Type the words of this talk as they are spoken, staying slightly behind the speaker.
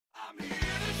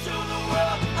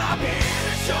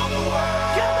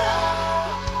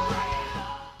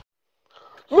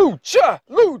Lucha,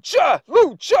 Lucha,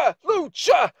 Lucha,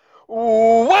 Lucha.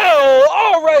 Well,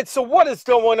 alright, so what is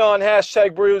going on,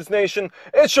 hashtag Bruise Nation?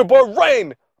 It's your boy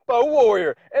Rainbow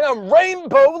Warrior, and I'm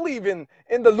rainbow leaving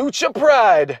in the Lucha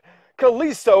Pride.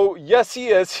 Kalisto, yes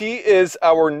he is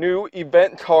our new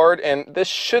event card, and this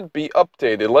should be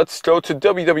updated. Let's go to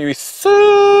WWE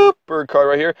Supercard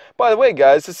right here. By the way,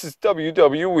 guys, this is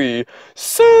WWE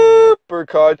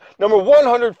Supercard number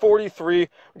 143.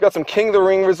 We got some King of the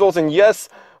Ring results, and yes,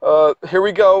 here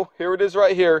we go. Here it is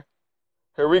right here.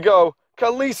 Here we go.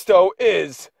 Kalisto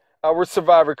is our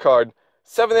Survivor card.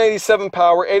 787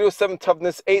 power, 807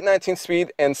 toughness, 819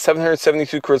 speed, and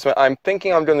 772 charisma. I'm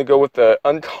thinking I'm going to go with the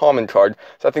uncommon card,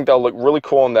 so I think that'll look really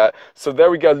cool on that. So there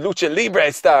we go, Lucha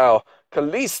Libre style.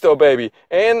 Kalisto, baby.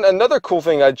 And another cool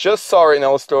thing I just saw right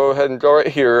now, let's go ahead and go right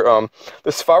here.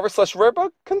 The Survivor/Rare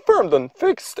bug confirmed and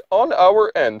fixed on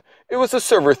our end. It was a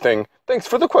server thing. Thanks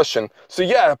for the question. So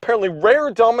yeah, apparently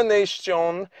Rare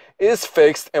Domination is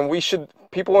fixed, and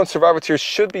people in Survivor tiers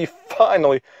should be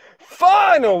finally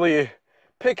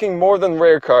picking more than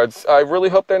rare cards. I really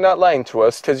hope they're not lying to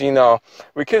us, because, you know,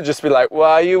 we could just be like,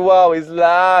 why you always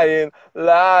lying,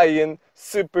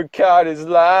 Supercard is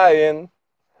lying.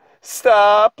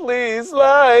 Stop, please,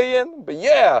 lying. But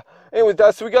yeah, anyway,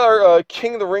 so we got our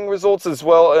King of the Ring results as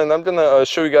well, and I'm going to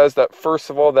show you guys that,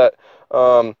 first of all, that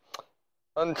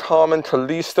uncommon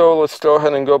Kalisto. Let's go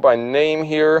ahead and go by name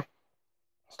here.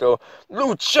 So,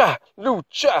 Lucha,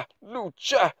 Lucha,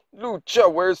 Lucha,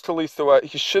 Lucha. Where's Kalisto at?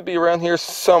 He should be around here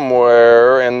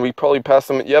somewhere, and we probably passed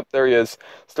him. Yep, there he is.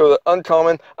 So, the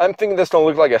uncommon. I'm thinking this going to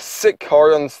look like a sick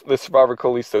card on the Survivor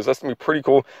Kalistos. That's going to be pretty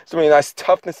cool. It's going to be a nice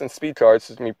toughness and speed card,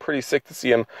 so it's going to be pretty sick to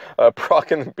see him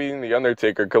procking and beating the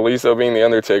Undertaker. Kalisto being the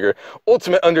Undertaker.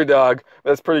 Ultimate underdog.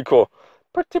 That's pretty cool.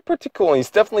 Pretty cool. And he's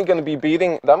definitely going to be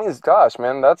beating, that means, gosh,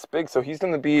 man, that's big. So he's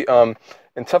going to be,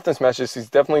 in toughness matches, he's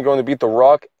definitely going to beat The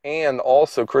Rock and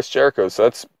also Chris Jericho. So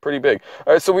that's pretty big.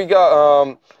 All right, so we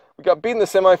got beaten the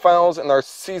semifinals in our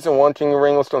Season 1 King of the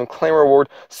Ring. Let's go and claim our award.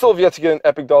 Still have yet to get an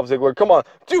epic Dolph Ziggler. Come on,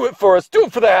 do it for us. Do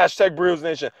it for the hashtag Bruise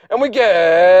Nation. And we get,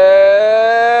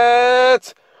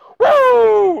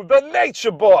 woo, the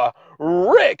Nature Boy,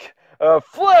 Rick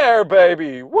Flair,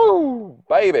 baby. Woo,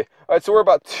 baby. All right, so we're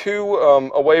about 2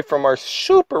 away from our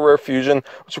super rare fusion,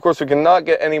 which of course we cannot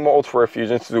get any more ultra rare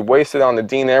fusions, so we wasted on the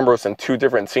Dean Ambrose and 2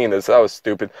 different Cenas. That was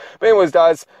stupid. But anyways,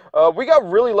 guys, we got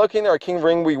really lucky in our King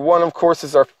Ring. We won, of course,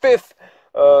 is our 5th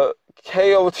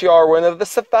KOTR win of the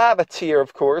Survivor tier,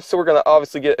 of course. So we're going to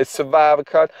obviously get a Survivor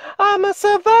card. I'm a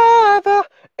Survivor!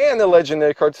 And a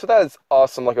Legendary card. So that is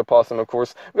awesome, like a possum, of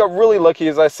course. We got really lucky,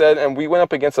 as I said, and we went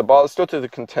up against a bot. Let's go to the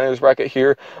contenders bracket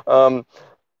here.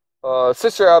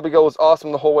 Sister Abigail was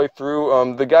awesome the whole way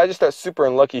through. The guy just got super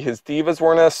unlucky. His divas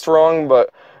weren't as strong,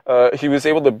 but he was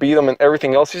able to beat them and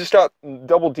everything else. He just got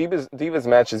double divas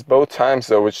matches both times,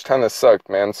 though, which kind of sucked,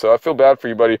 man. So I feel bad for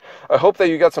you, buddy. I hope that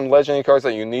you got some legendary cards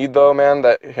that you need, though, man,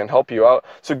 that can help you out.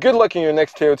 So good luck in your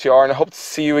next KOTR, and I hope to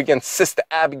see you again, Sister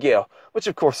Abigail, which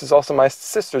of course is also my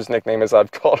sister's nickname, as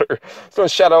I've called her. So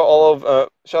shout out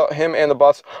shout out him and the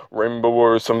bots,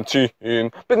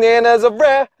 YESSSSS, Bananas of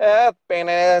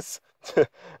Bananas.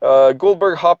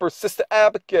 Goldberg, Hopper, Sister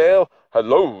Abigail,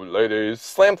 hello ladies,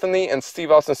 Slamthony, and Steve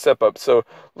Austin step up. So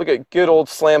look at good old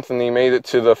Slamthony made it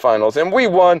to the finals, and we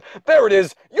won. There it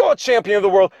is, your champion of the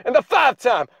world, and the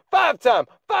five-time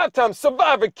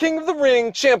Survivor King of the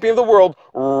Ring champion of the world,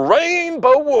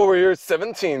 Rainbow Warrior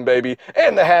 17, baby.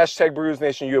 And the hashtag Bruise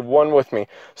Nation, you have won with me.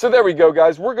 So there we go,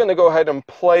 guys. We're gonna go ahead and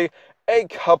play a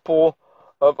couple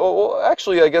of, well,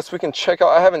 actually, I guess we can check out,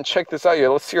 I haven't checked this out yet.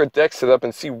 Let's see our deck set up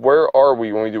and see where are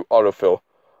we when we do autofill.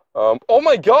 Oh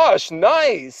my gosh,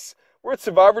 nice! We're at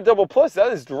Survivor Double Plus,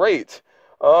 that is great.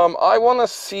 I want to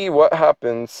see what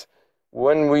happens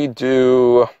when we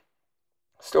do,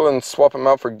 still and swap them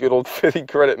out for good old 50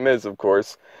 credit Miz, of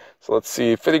course. So let's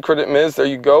see, 50 credit Miz, there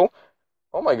you go.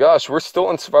 Oh my gosh, we're still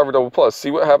in Survivor Double Plus.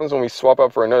 See what happens when we swap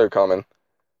out for another common.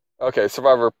 Okay,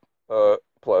 Survivor,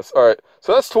 Plus. Alright,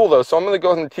 so that's cool though. So I'm going to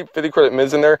go ahead and keep 50 credit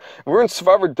Miz in there. We're in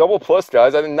Survivor Double Plus,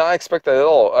 guys. I did not expect that at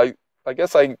all. I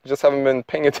guess I just haven't been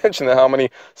paying attention to how many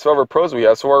Survivor Pros we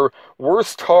have. So our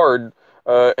worst card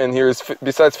in here is,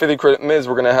 besides 50 credit Miz,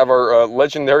 we're going to have our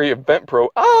legendary event pro,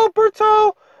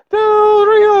 Alberto Del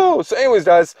Rio. So anyways,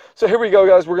 guys, so here we go,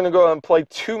 guys. We're going to go ahead and play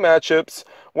 2 matchups,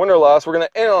 win or loss. We're going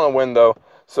to end on a win, though.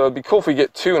 So it'd be cool if we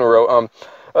get 2 in a row.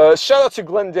 Shout out to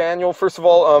Glenn Daniel. First of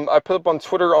all, I put up on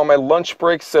Twitter on my lunch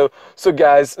break. So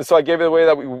guys, I gave it away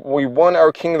that we won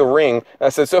our King of the Ring. And I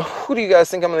said, so who do you guys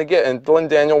think I'm gonna get? And Glenn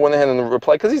Daniel went ahead and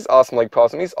replied, because he's awesome like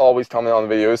Possum. He's always commenting on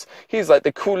the videos. He's like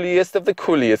the coolest of the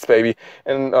coolest, baby.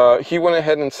 And he went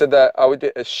ahead and said that I would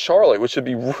get a Charlotte, which would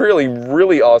be really,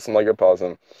 really awesome like a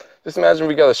Possum. Just imagine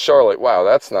we got a Charlotte. Wow,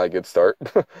 that's not a good start.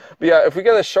 But yeah, if we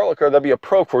got a Charlotte card, that'd be a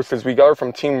pro course, because we got her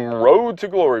from Team Road to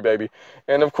Glory, baby.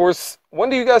 And of course, when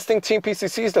do you guys think Team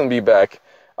PCC is going to be back?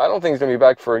 I don't think it's going to be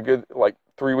back for a good, like,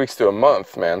 3 weeks to a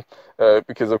month, man.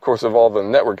 Because, of course, of all the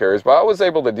network errors. But I was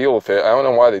able to deal with it. I don't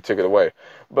know why they took it away.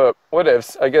 But what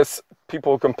ifs? I guess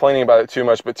people complaining about it too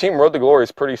much. But Team Road to Glory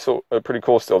is pretty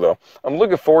cool still, though. I'm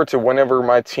looking forward to whenever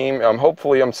my team,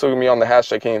 hopefully I'm still going to be on the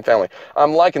hashtag King Family.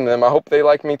 I'm liking them. I hope they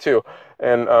like me too.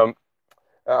 And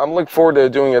I'm looking forward to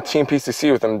doing a Team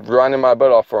PCC with them, grinding my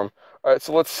butt off for them. All right,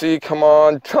 so let's see. Come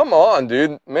on,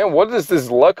 dude. Man, what is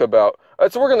this luck about? All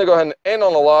right, so we're going to go ahead and end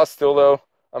on a loss still, though.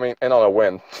 I mean, end on a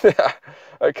win. All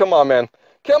right, come on, man.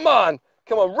 Come on,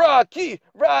 Rocky,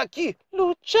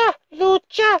 Lucha,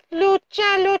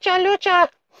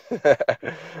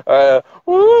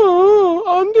 Ooh,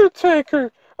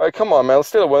 Undertaker. All right, come on, man.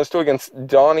 Let's do it. Let's do it against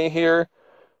Donnie here.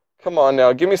 Come on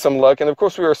now, give me some luck. And of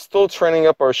course, we are still training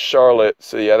up our Charlotte.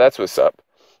 So yeah, that's what's up.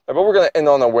 Right, but we're going to end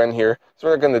on a win here. So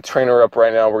we're going to train her up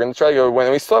right now. We're going to try to go win.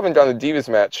 And we still haven't done the Divas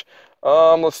match.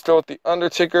 Let's start with the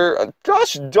Undertaker.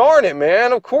 Gosh darn it,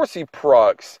 man. Of course he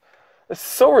procs. It's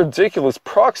so ridiculous.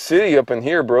 Proc City up in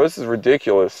here, bro. This is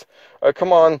ridiculous.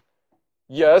 Come on.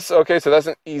 Yes, okay, so that's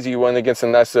an easy one against a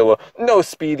Nacilla. No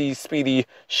speedy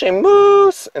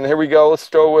Sheamus. And here we go. Let's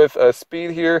go with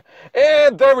speed here.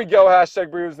 And there we go. Hashtag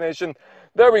Brews Nation.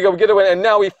 There we go. We get a win. And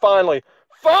now we finally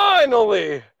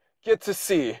get to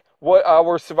see what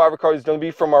our Survivor card is going to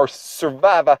be from our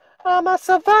Survivor. I'm a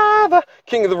Survivor.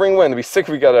 King of the Ring win. It'd be sick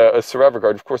if we got a Survivor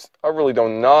card. Of course, I really do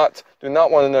not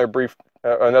want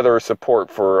another support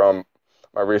for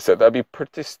my reset. That'd be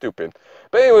pretty stupid.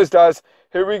 But anyways, guys,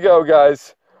 here we go,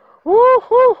 guys.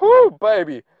 Woo,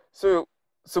 baby. So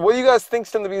what do you guys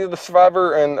think's going to be the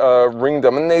Survivor and Ring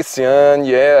Domination?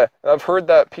 Yeah, I've heard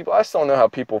that people. I still don't know how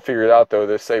people figure it out though.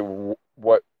 They say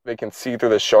what they can see through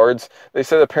the shards. They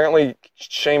said apparently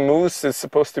Sheamus is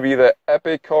supposed to be the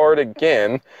epic card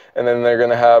again, and then they're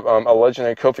going to have a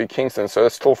legendary Kofi Kingston. So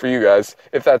that's cool for you guys,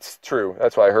 if that's true.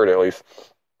 That's what I heard at least.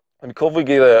 And Kofi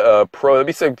get a pro. That'd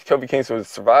be sick. Kofi Kingston was a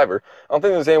Survivor. I don't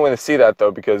think there's anyone to see that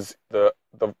though, because the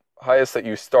highest that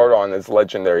you start on is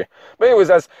legendary. But anyways,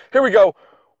 guys, here we go.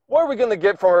 What are we gonna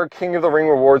get from our King of the Ring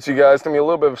rewards, you guys? It's gonna be a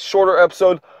little bit of a shorter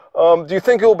episode. Do you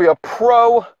think it'll be a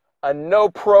pro, a no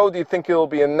pro? Do you think it'll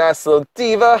be a National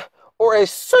Diva, or a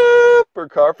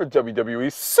Supercard for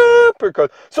WWE Supercard?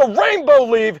 So Rainbow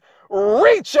League,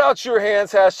 reach out your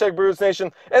hands, hashtag Brews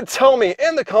Nation, and tell me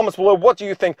in the comments below, what do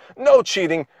you think? No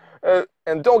cheating.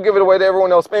 And don't give it away to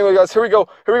everyone else. But anyway, guys, here we go.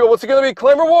 What's it going to be?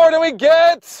 Claim reward, and we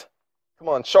get... Come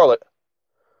on, Charlotte.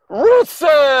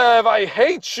 Rusev, I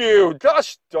hate you.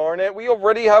 Gosh darn it. We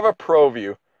already have a pro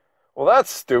view. Well, that's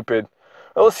stupid.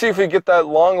 Well, let's see if we get that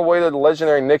long-awaited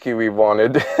legendary Nikki we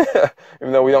wanted.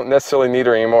 Even though we don't necessarily need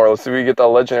her anymore. Let's see if we get that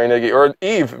legendary Nikki. Or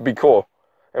Eve would be cool.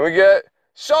 And we get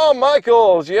Shawn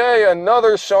Michaels. Yay,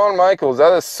 another Shawn Michaels.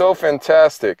 That is so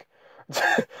fantastic.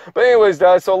 But anyways,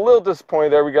 guys, so a little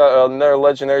disappointed there. We got another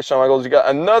legendary Shawn Michaels. We got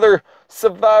another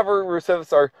Survivor Rusev.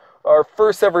 It's our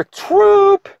first ever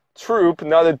troop,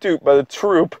 not a dupe, but a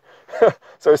troop.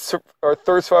 So our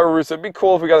third Survivor Rusev. It'd be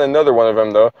cool if we got another one of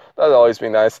them, though. That'd always be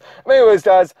nice. But anyways,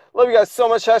 guys, love you guys so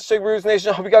much. Hashtag Brews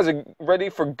Nation. I hope you guys are ready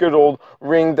for good old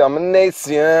Ring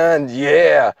Domination.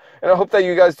 Yeah. And I hope that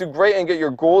you guys do great and get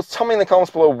your goals. Tell me in the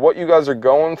comments below what you guys are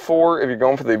going for. If you're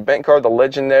going for the event card, the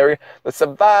legendary, the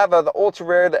Survivor, the ultra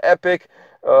rare, the epic,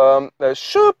 the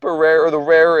super rare, or the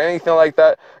rare, or anything like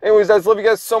that. Anyways, guys, love you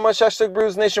guys so much. Hashtag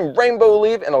Brews Nation, Rainbow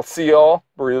Leave, and I'll see y'all,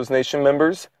 Brews Nation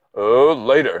members,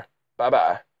 later.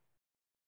 Bye-bye.